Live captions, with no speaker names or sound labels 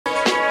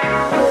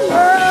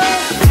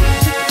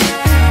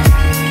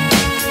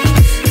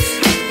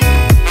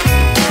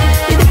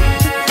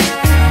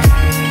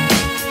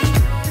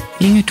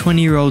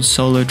20-year-old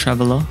solo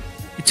traveler,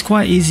 it's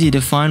quite easy to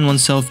find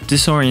oneself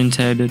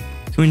disorientated.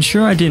 To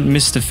ensure I didn't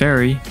miss the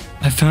ferry,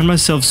 I found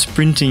myself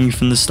sprinting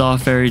from the Star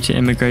Ferry to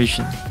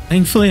immigration.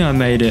 Thankfully I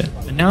made it,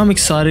 but now I'm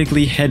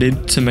excitedly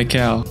headed to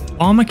Macau.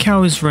 While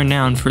Macau is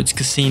renowned for its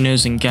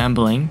casinos and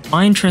gambling,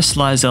 my interest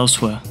lies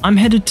elsewhere. I'm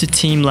headed to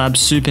Teamlab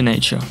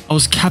Supernature. I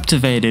was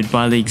captivated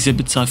by the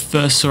exhibits I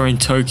first saw in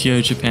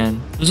Tokyo,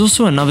 Japan. There's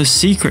also another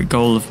secret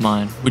goal of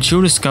mine, which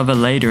you'll discover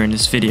later in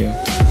this video.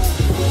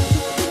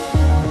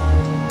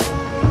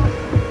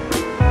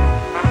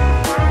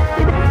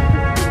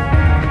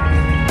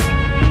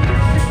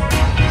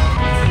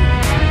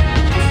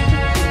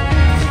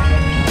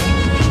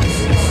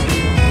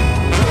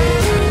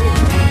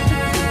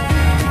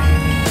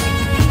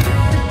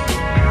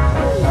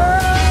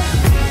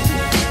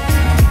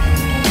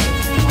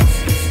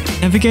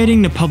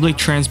 Navigating the public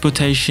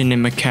transportation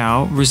in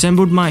Macau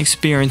resembled my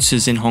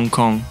experiences in Hong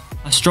Kong.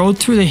 I strolled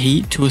through the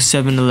heat to a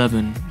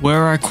 7-Eleven,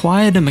 where I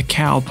acquired a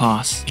Macau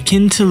pass,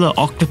 akin to the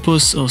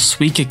octopus or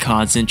Suica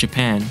cards in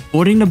Japan.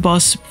 Boarding the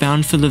bus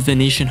bound for the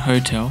Venetian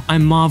Hotel, I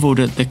marveled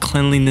at the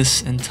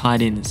cleanliness and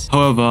tidiness.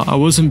 However, I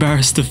was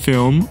embarrassed to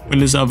film when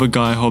this other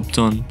guy hopped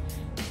on.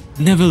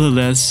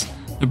 Nevertheless,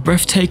 the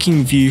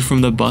breathtaking view from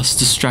the bus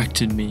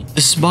distracted me.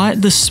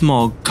 Despite the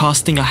smog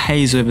casting a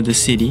haze over the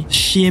city, the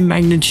sheer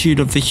magnitude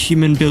of the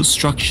human-built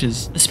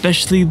structures,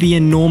 especially the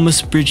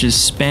enormous bridges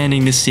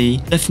spanning the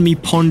sea, left me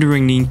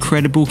pondering the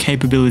incredible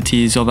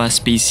capabilities of our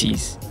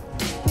species.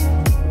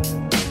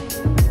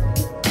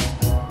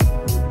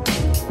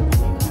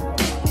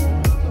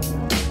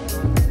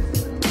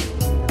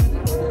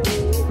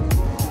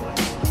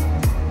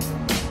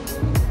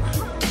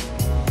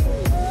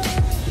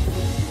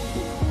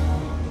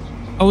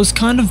 I was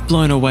kind of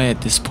blown away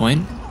at this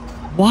point.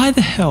 Why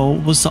the hell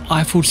was the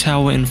Eiffel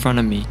Tower in front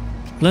of me,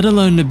 let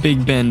alone the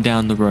Big Ben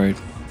down the road?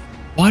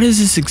 Why does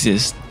this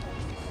exist?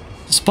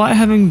 Despite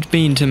having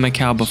been to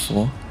Macau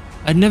before,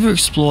 I'd never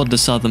explored the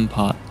southern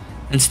part,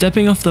 and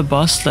stepping off the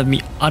bus left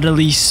me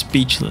utterly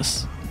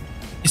speechless.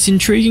 It's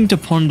intriguing to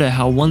ponder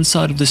how one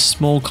side of this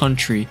small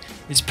country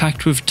is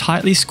packed with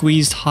tightly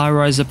squeezed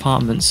high-rise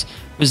apartments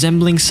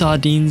resembling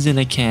sardines in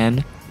a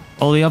can,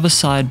 while the other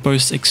side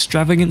boasts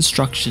extravagant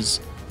structures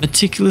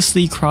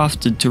meticulously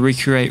crafted to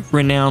recreate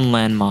renowned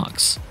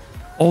landmarks,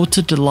 all to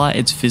delight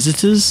its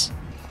visitors.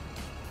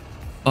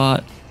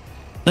 But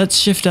let's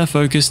shift our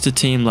focus to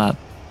Teamlab.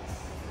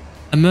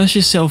 Immerse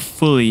yourself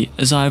fully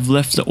as I have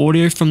left the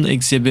audio from the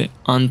exhibit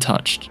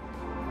untouched.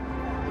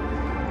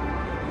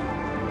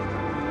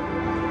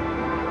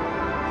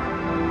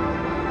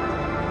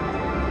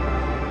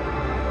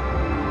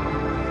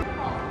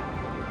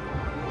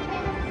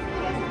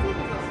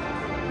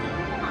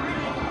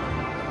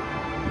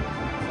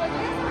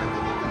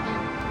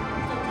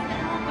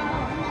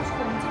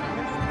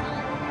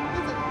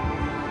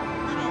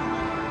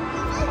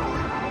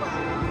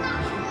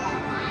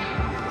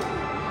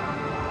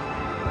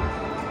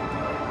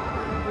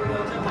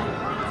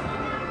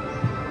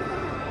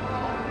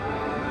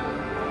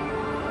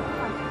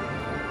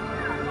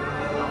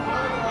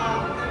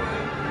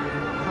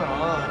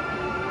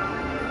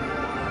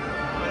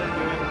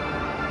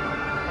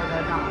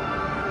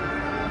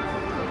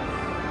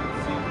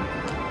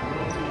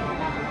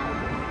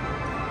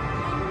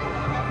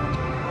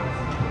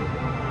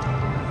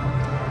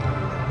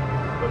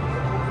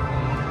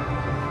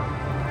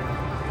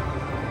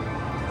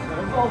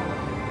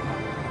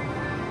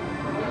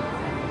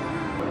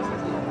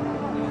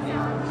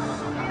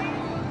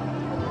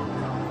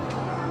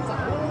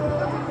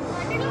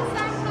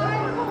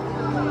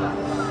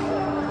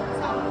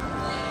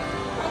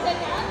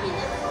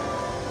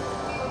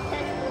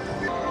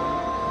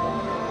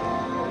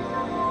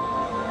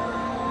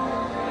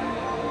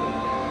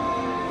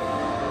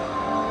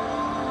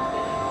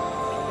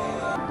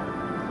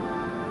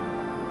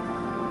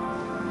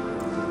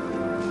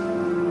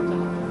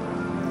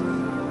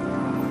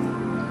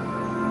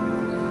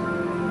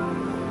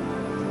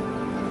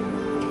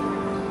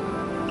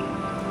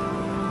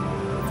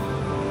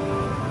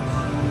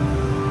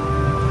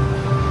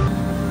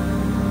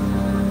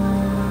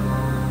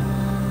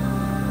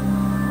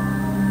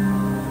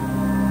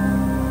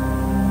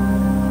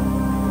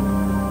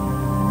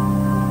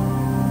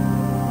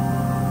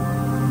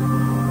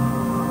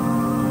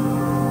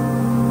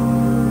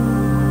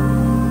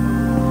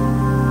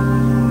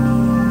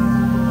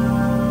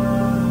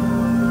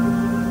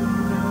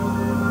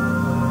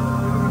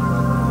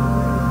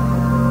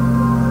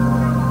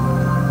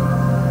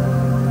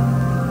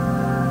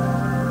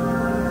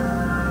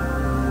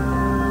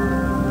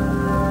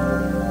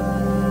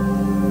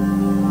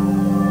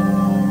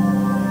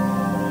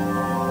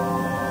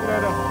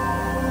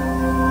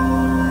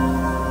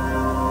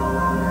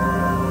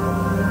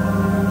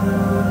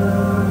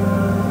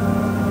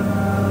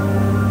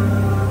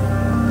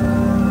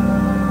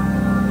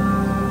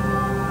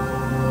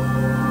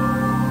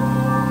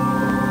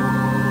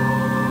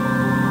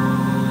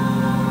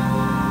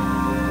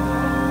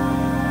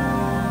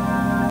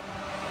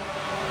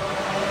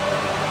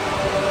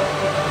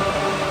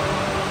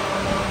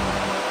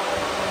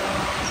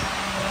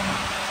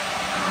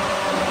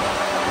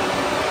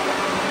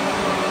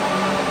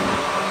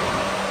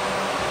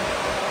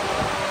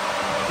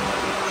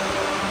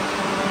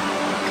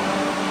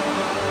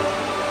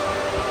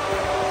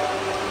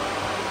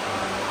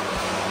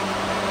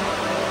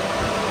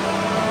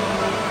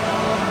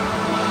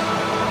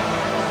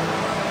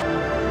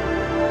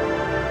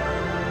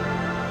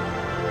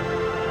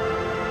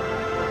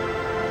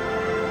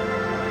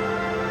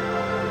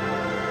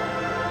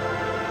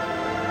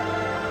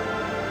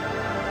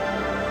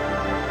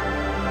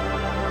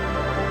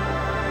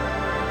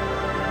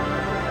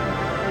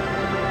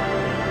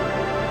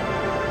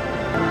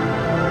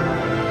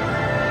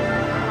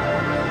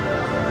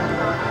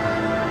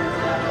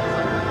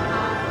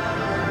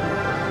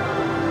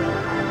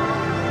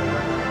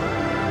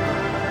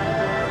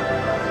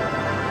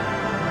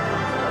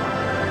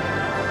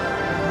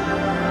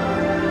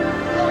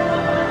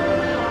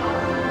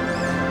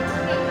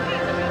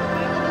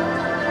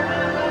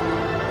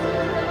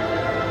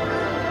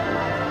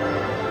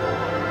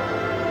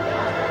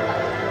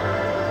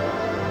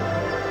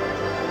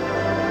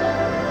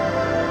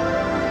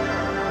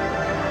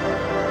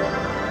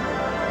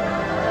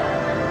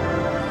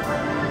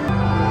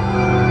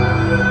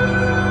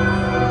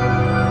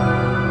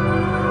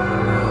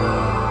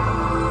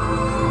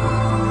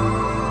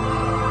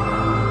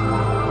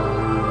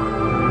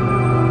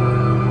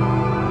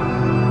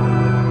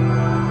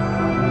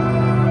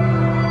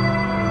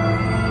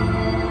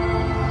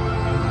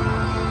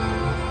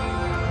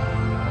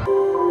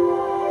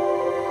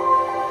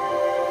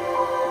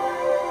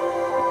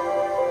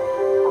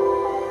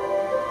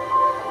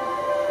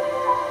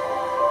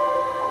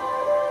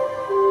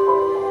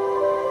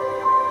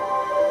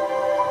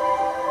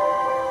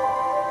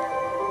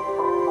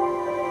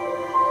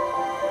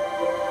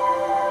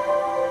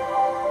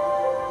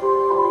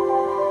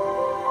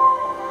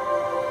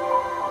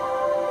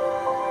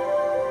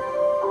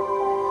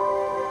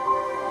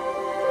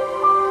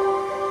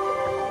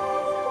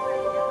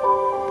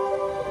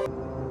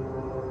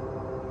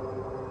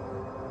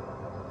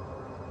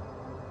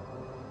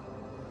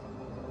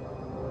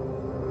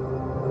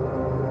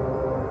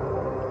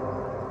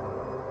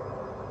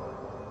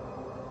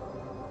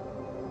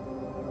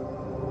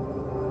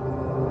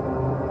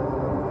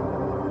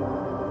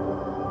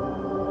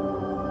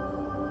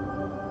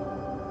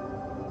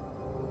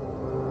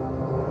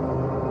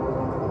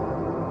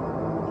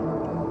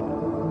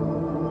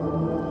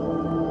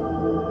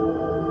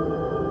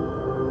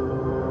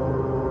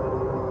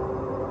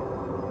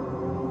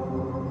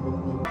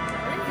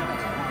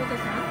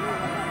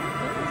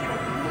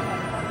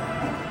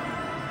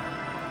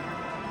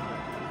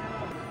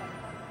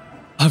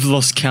 I've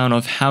lost count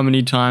of how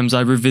many times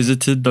I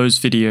revisited those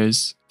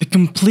videos. The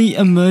complete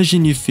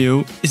immersion you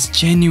feel is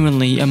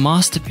genuinely a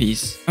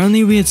masterpiece.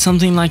 Only we had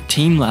something like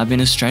Teamlab in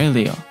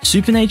Australia.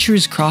 Supernature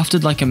is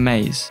crafted like a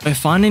maze, where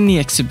finding the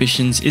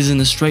exhibitions isn't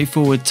a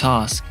straightforward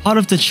task. Part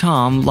of the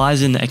charm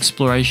lies in the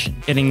exploration,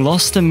 getting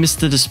lost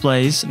amidst the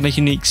displays,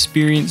 making the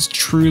experience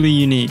truly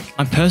unique.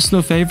 My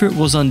personal favourite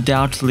was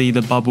undoubtedly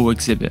the bubble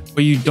exhibit,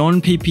 where you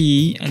don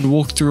PPE and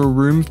walk through a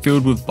room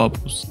filled with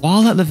bubbles.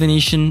 While at the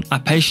Venetian, I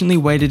patiently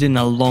waited in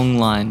a long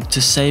line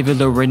to savour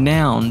the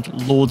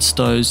renowned Lord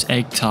Stow's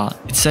egg tart.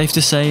 It's safe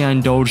to say I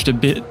indulged a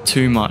bit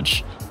too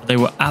much, but they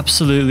were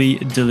absolutely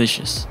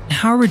delicious.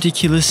 How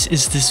ridiculous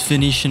is this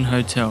Venetian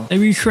hotel? They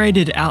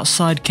recreated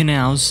outside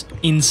canals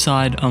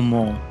inside a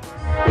mall.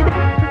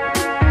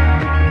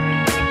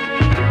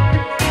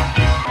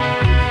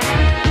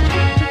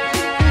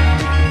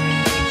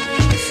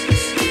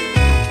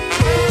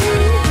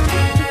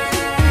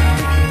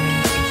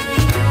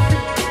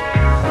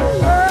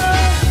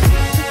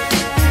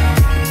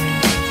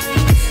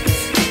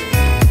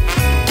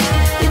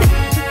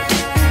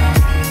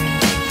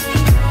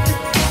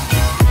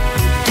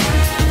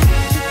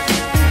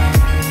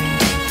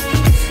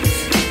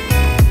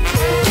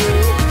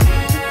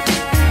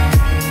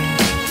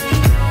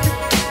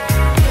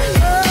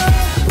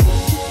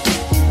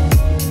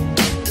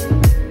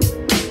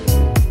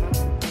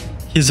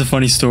 Here's a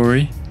funny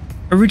story.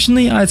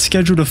 Originally, I had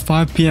scheduled a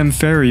 5 PM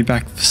ferry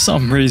back for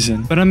some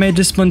reason, but I made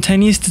a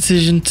spontaneous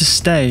decision to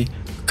stay.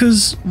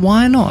 Because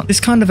why not? This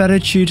kind of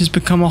attitude has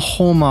become a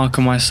hallmark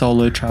of my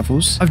solo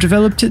travels. I've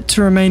developed it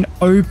to remain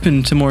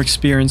open to more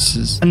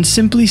experiences and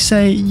simply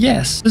say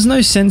yes. There's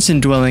no sense in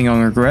dwelling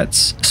on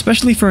regrets,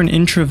 especially for an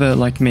introvert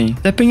like me.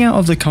 Stepping out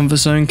of the comfort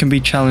zone can be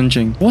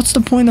challenging. What's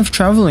the point of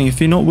traveling if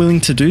you're not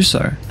willing to do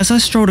so? As I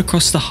strolled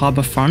across the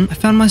harbour front, I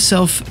found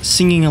myself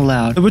singing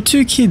aloud. There were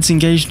two kids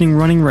engaged in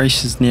running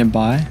races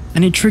nearby,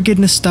 and it triggered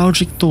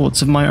nostalgic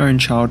thoughts of my own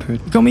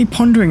childhood. It got me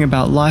pondering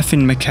about life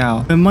in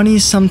Macau, where money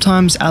is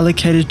sometimes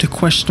allocated to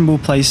questionable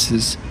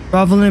places,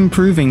 rather than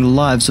improving the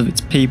lives of its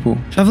people.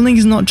 Traveling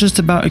is not just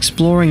about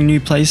exploring new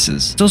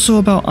places, it's also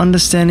about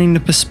understanding the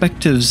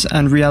perspectives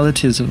and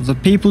realities of the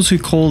peoples who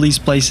call these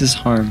places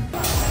home.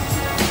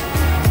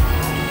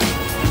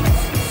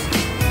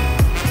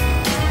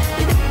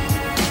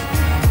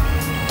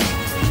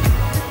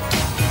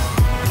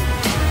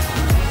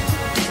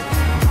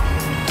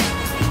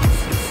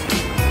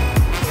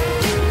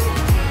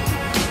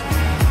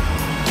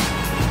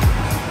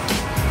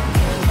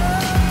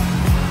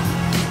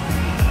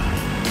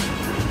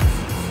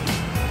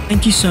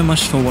 Thank you so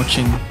much for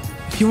watching.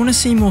 If you want to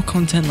see more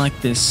content like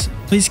this,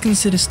 please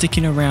consider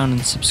sticking around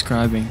and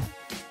subscribing.